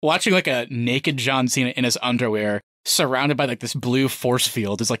insane. Watching like a naked John Cena in his underwear, surrounded by like this blue force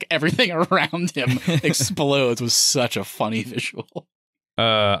field, is like everything around him explodes, was such a funny visual.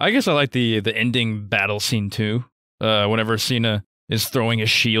 I guess I like the ending battle scene too. Whenever Cena is throwing a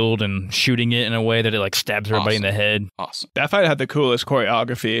shield and shooting it in a way that it like stabs everybody in the head. Awesome. That fight had the coolest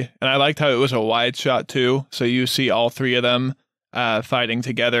choreography, and I liked how it was a wide shot too, so you see all three of them fighting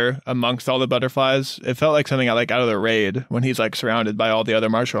together amongst all the butterflies. It felt like something out of the Raid when he's like surrounded by all the other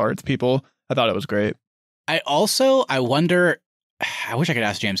martial arts people. I thought it was great. I wonder, I wish I could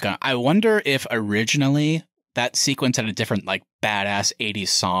ask James Gunn, I wonder if originally that sequence had a different like badass 80s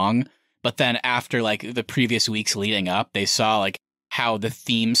song, but then after like the previous weeks leading up, they saw like how the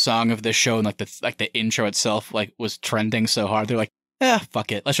theme song of the show and like the intro itself like was trending so hard. They're like,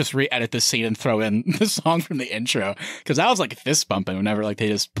 fuck it, let's just re-edit this scene and throw in the song from the intro, because I was like fist bumping whenever like they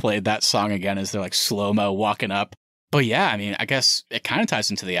just played that song again as they're like slow-mo walking up. But yeah, I mean, I guess it kind of ties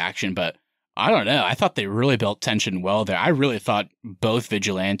into the action, but I don't know, I thought they really built tension well there. I really thought both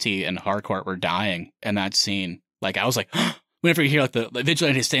Vigilante and Harcourt were dying in that scene. Like, I was like, whenever you hear like the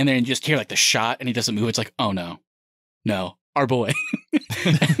Vigilante stand there and you just hear like the shot and he doesn't move, it's like, oh no, our boy.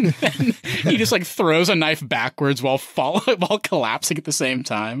 And then he just like throws a knife backwards while collapsing at the same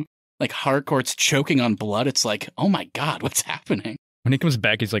time. Like, Harcourt's choking on blood. It's like, oh my God, what's happening? When he comes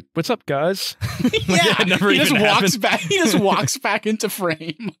back, he's like, "What's up, guys?" Yeah, he just walks back. He just walks back into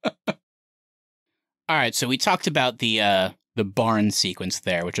frame. All right, so we talked about the barn sequence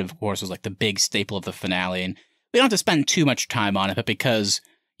there, which of course was like the big staple of the finale, and we don't have to spend too much time on it, but because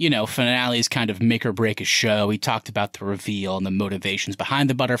finales kind of make or break a show. We talked about the reveal and the motivations behind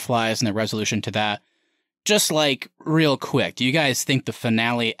the butterflies and the resolution to that. Just real quick, do you guys think the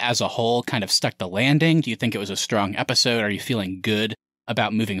finale as a whole kind of stuck the landing? Do you think it was a strong episode? Are you feeling good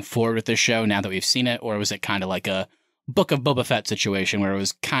about moving forward with this show now that we've seen it? Or was it kind of like a Book of Boba Fett situation where it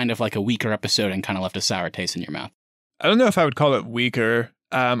was kind of like a weaker episode and kind of left a sour taste in your mouth? I don't know if I would call it weaker.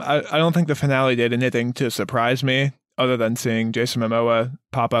 I don't think the finale did anything to surprise me other than seeing Jason Momoa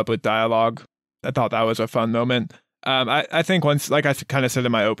pop up with dialogue. I thought that was a fun moment. I think once, like I kind of said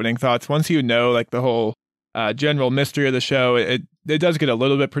in my opening thoughts, once the whole general mystery of the show, it does get a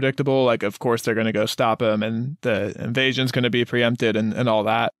little bit predictable. Of course, they're going to go stop him and the invasion's going to be preempted and all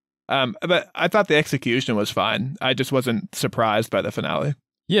that. But I thought the execution was fine. I just wasn't surprised by the finale.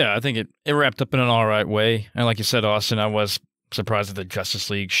 Yeah, I think it wrapped up in an all right way. And like you said, Austin, I was surprised that the Justice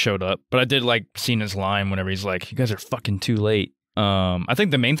League showed up. But I did like Cena's line whenever he's like, "You guys are fucking too late." I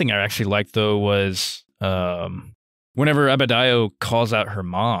think the main thing I actually liked, though, was whenever Abadayo calls out her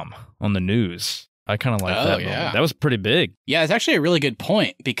mom on the news. I kind of like that moment. That was pretty big. Yeah, it's actually a really good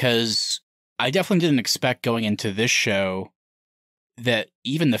point, because I definitely didn't expect going into this show that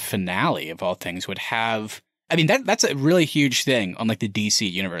even the finale of all things would have... I mean, that's a really huge thing on the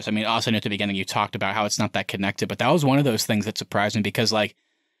DC universe. I mean, also at the beginning you talked about how it's not that connected, but that was one of those things that surprised me, because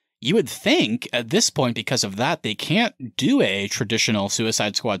you would think at this point, because of that, they can't do a traditional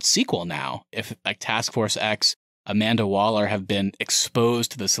Suicide Squad sequel now. If Task Force X, Amanda Waller have been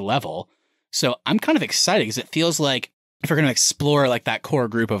exposed to this level. So I'm kind of excited, because it feels like if we're going to explore that core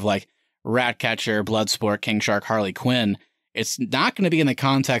group of Ratcatcher, Bloodsport, King Shark, Harley Quinn, it's not going to be in the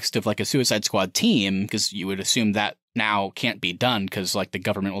context of a Suicide Squad team, because you would assume that now can't be done because the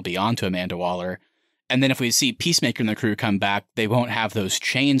government will be on to Amanda Waller. And then if we see Peacemaker and the crew come back, they won't have those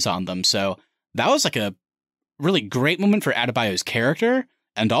chains on them. So that was a really great moment for Adebayo's character.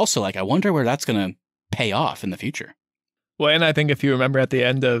 And also I wonder where that's going to pay off in the future. Well, and I think if you remember at the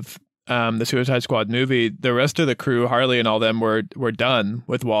end of the Suicide Squad movie, the rest of the crew, Harley and all them, were done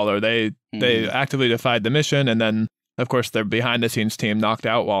with Waller. They actively defied the mission, and then of course their behind the scenes team knocked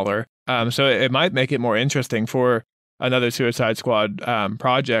out Waller. So it might make it more interesting for another Suicide Squad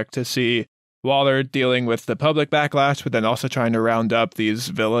project to see Waller dealing with the public backlash, but then also trying to round up these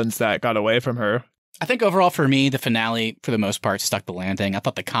villains that got away from her. I think overall for me, the finale, for the most part, stuck the landing. I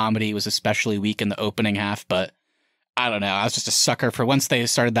thought the comedy was especially weak in the opening half, but I don't know. I was just a sucker for once they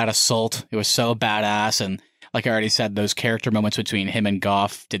started that assault. It was so badass. And like I already said, those character moments between him and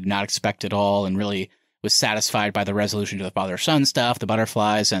Goff did not expect at all, and really was satisfied by the resolution to the father-son stuff, the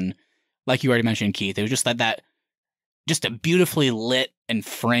butterflies. And like you already mentioned, Keith, it was just just a beautifully lit and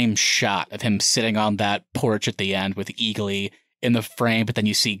framed shot of him sitting on that porch at the end with Eagly in the frame. But then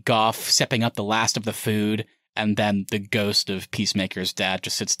you see Goff sipping up the last of the food, and then the ghost of Peacemaker's dad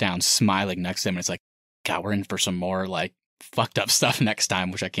just sits down smiling next to him. And it's like, God, we're in for some more fucked up stuff next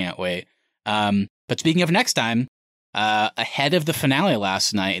time, which I can't wait. But speaking of next time, ahead of the finale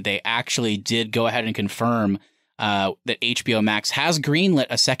last night, they actually did go ahead and confirm that HBO Max has greenlit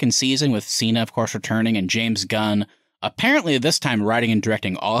a second season, with Cena, of course, returning, and James Gunn apparently this time writing and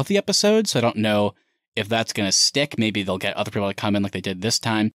directing all of the episodes. So I don't know if that's going to stick. Maybe they'll get other people to come in like they did this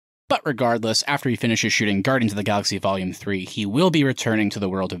time. But regardless, after he finishes shooting Guardians of the Galaxy Volume 3, he will be returning to the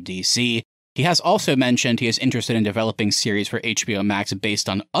world of DC. He has also mentioned he is interested in developing series for HBO Max based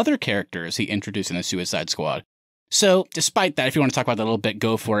on other characters he introduced in the Suicide Squad. So, despite that, if you want to talk about that a little bit,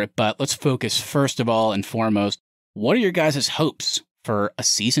 go for it. But let's focus first of all and foremost, what are your guys' hopes for a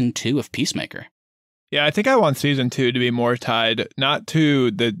Season 2 of Peacemaker? Yeah, I think I want Season 2 to be more tied, not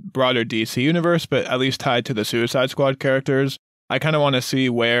to the broader DC universe, but at least tied to the Suicide Squad characters. I kind of want to see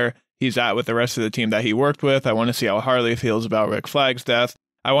where he's at with the rest of the team that he worked with. I want to see how Harley feels about Rick Flagg's death.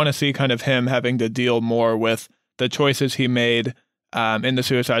 I want to see kind of him having to deal more with the choices he made in the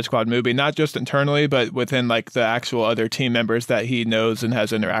Suicide Squad movie, not just internally, but within the actual other team members that he knows and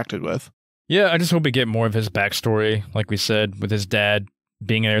has interacted with. Yeah, I just hope we get more of his backstory, like we said, with his dad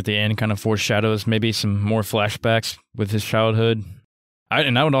being there at the end, kind of foreshadows maybe some more flashbacks with his childhood.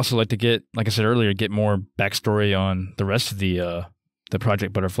 I would also like to get, like I said earlier, get more backstory on the rest of the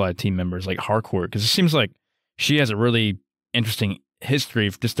Project Butterfly team members, like Harcourt, because it seems like she has a really interesting history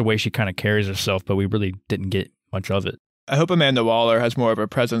of just the way she kind of carries herself, but we really didn't get much of it. I hope Amanda Waller has more of a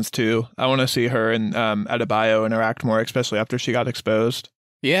presence too. I want to see her and Adebayo interact more, especially after she got exposed.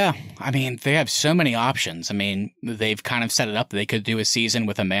 Yeah, I mean, they have so many options. I mean, they've kind of set it up that they could do a season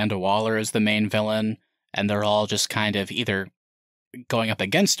with Amanda Waller as the main villain, and they're all just kind of either going up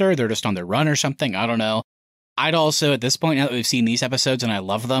against her, they're just on the run or something, I don't know. I'd also, at this point, now that we've seen these episodes and I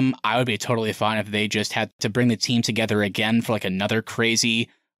love them, I would be totally fine if they just had to bring the team together again for another crazy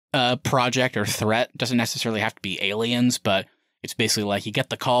project or threat. Doesn't necessarily have to be aliens, but it's basically like you get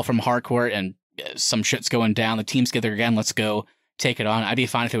the call from Harcourt and some shit's going down. The team's together again. Let's go take it on. I'd be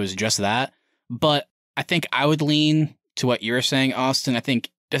fine if it was just that. But I think I would lean to what you're saying, Austin. I think,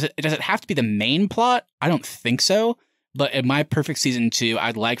 does it have to be the main plot? I don't think so. But in my perfect season 2,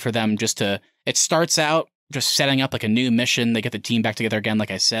 I'd like for them it starts out just setting up like a new mission. They get the team back together again, like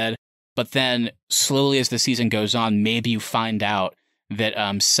I said. But then slowly as the season goes on, maybe you find out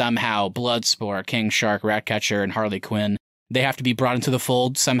that somehow Bloodsport, King Shark, Ratcatcher, and Harley Quinn, they have to be brought into the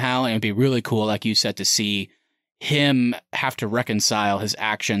fold somehow. And it'd be really cool, like you said, to see him have to reconcile his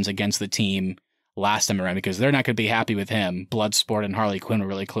actions against the team last time around, because they're not going to be happy with him. Bloodsport and Harley Quinn were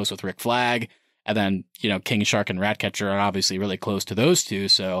really close with Rick Flag. And then, King Shark and Ratcatcher are obviously really close to those two.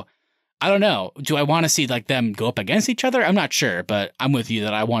 So I don't know. Do I want to see like them go up against each other? I'm not sure, but I'm with you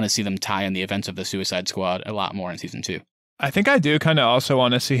that I want to see them tie in the events of the Suicide Squad a lot more in season 2. I think I do kind of also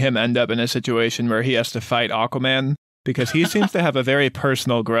want to see him end up in a situation where he has to fight Aquaman, because he seems to have a very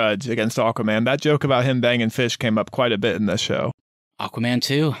personal grudge against Aquaman. That joke about him banging fish came up quite a bit in this show. Aquaman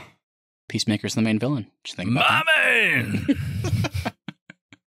 2. Peacemaker's the main villain. What you think about My man!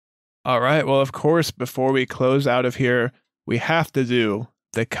 All right. Well, of course, before we close out of here, we have to do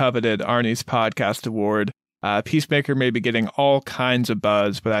the coveted Arnies Podcast Award. Peacemaker may be getting all kinds of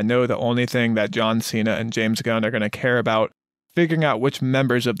buzz, but I know the only thing that John Cena and James Gunn are going to care about figuring out which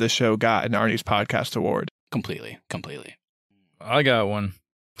members of the show got an Arnies Podcast Award. Completely. I got one.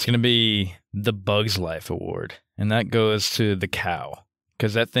 It's going to be the Bugs Life Award, and that goes to the cow.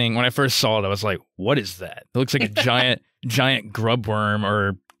 Because that thing, when I first saw it, I was like, what is that? It looks like a giant grub worm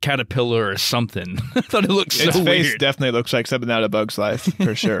or caterpillar or something. I thought it looked so weird. Its face definitely looks like something out of Bug's Life,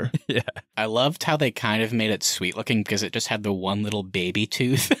 for sure. Yeah. I loved how they kind of made it sweet looking because it just had the one little baby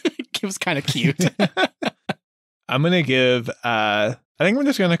tooth. It was kind of cute. I'm going to give, I think we're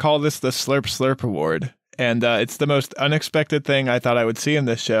just going to call this the Slurp Slurp Award. And it's the most unexpected thing I thought I would see in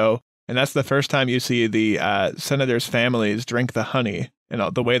this show. And that's the first time you see the senators' families drink the honey.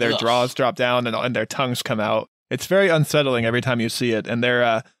 The way their jaws drop down and their tongues come out. It's very unsettling every time you see it. And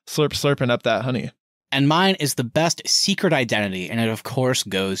they're slurping up that honey. And mine is the best secret identity. And it, of course,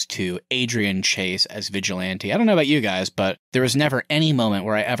 goes to Adrian Chase as Vigilante. I don't know about you guys, but there was never any moment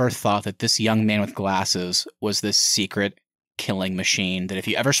where I ever thought that this young man with glasses was this secret killing machine that if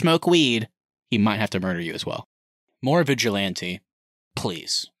you ever smoke weed, he might have to murder you as well. More Vigilante,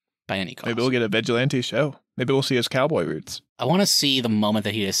 please, by any cost. Maybe we'll get a Vigilante show. Maybe we'll see his cowboy roots. I want to see the moment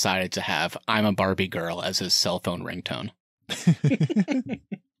that he decided to have I'm a Barbie girl as his cell phone ringtone.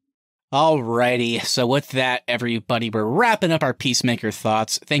 Alrighty, so with that, everybody, we're wrapping up our Peacemaker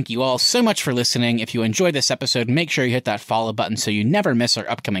thoughts. Thank you all so much for listening. If you enjoyed this episode, make sure you hit that follow button so you never miss our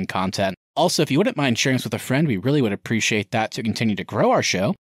upcoming content. Also, if you wouldn't mind sharing this with a friend, we really would appreciate that to continue to grow our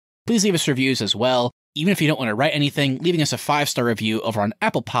show. Please leave us reviews as well. Even if you don't want to write anything, leaving us a 5-star review over on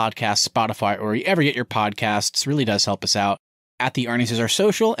Apple Podcasts, Spotify, or wherever you get your podcasts really does help us out. At The Arnies is our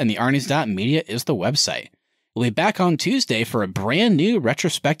social, and thearnies.media is the website. We'll be back on Tuesday for a brand new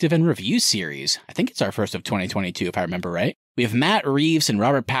retrospective and review series. I think it's our first of 2022, if I remember right. We have Matt Reeves and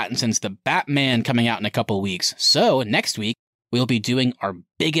Robert Pattinson's The Batman coming out in a couple weeks. So next week, we'll be doing our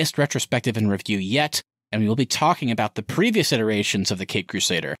biggest retrospective and review yet, and we will be talking about the previous iterations of the Caped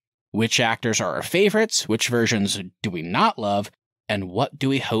Crusader. Which actors are our favorites? Which versions do we not love? And what do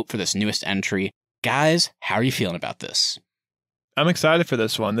we hope for this newest entry? Guys, how are you feeling about this? I'm excited for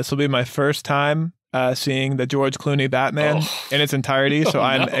this one. This will be my first time seeing the George Clooney Batman in its entirety, so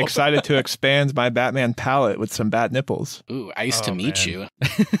I'm excited to expand my Batman palette with some bat nipples. Ooh, I used to meet you.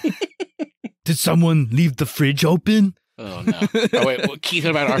 Did someone leave the fridge open? Oh, no. Oh, wait, well, Keith,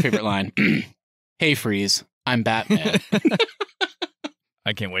 what about our favorite line? Hey, Freeze, I'm Batman.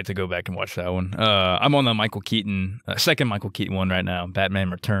 I can't wait to go back and watch that one. I'm on the Michael Keaton, second Michael Keaton one right now,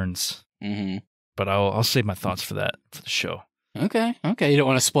 Batman Returns. Mm-hmm. But I'll save my thoughts for that, for the show. Okay. You don't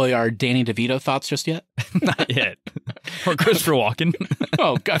want to spoil our Danny DeVito thoughts just yet? Not yet. Or Christopher Walken.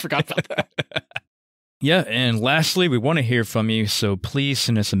 Oh, God, I forgot about that. Yeah, and lastly, we want to hear from you, so please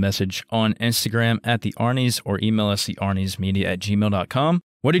send us a message on Instagram at The Arnies or email us thearniesmedia@gmail.com.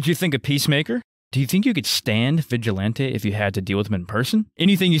 What did you think of Peacemaker? Do you think you could stand Vigilante if you had to deal with him in person?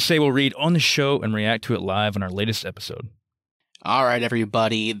 Anything you say we'll read on the show and react to it live on our latest episode. All right,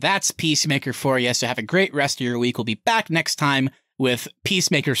 everybody. That's Peacemaker for you. So have a great rest of your week. We'll be back next time with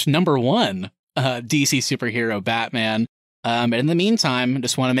Peacemaker's #1 DC superhero, Batman. And in the meantime, I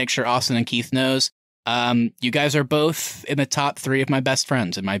just want to make sure Austin and Keith knows, you guys are both in the top 3 of my best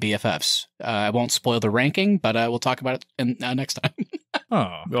friends and my BFFs. I won't spoil the ranking, but we'll talk about it next time.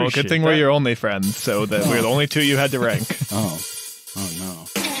 Oh, well, good thing we're your only friends, so that we're the only 2 you had to rank. Oh. Oh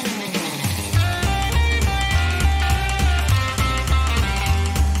no.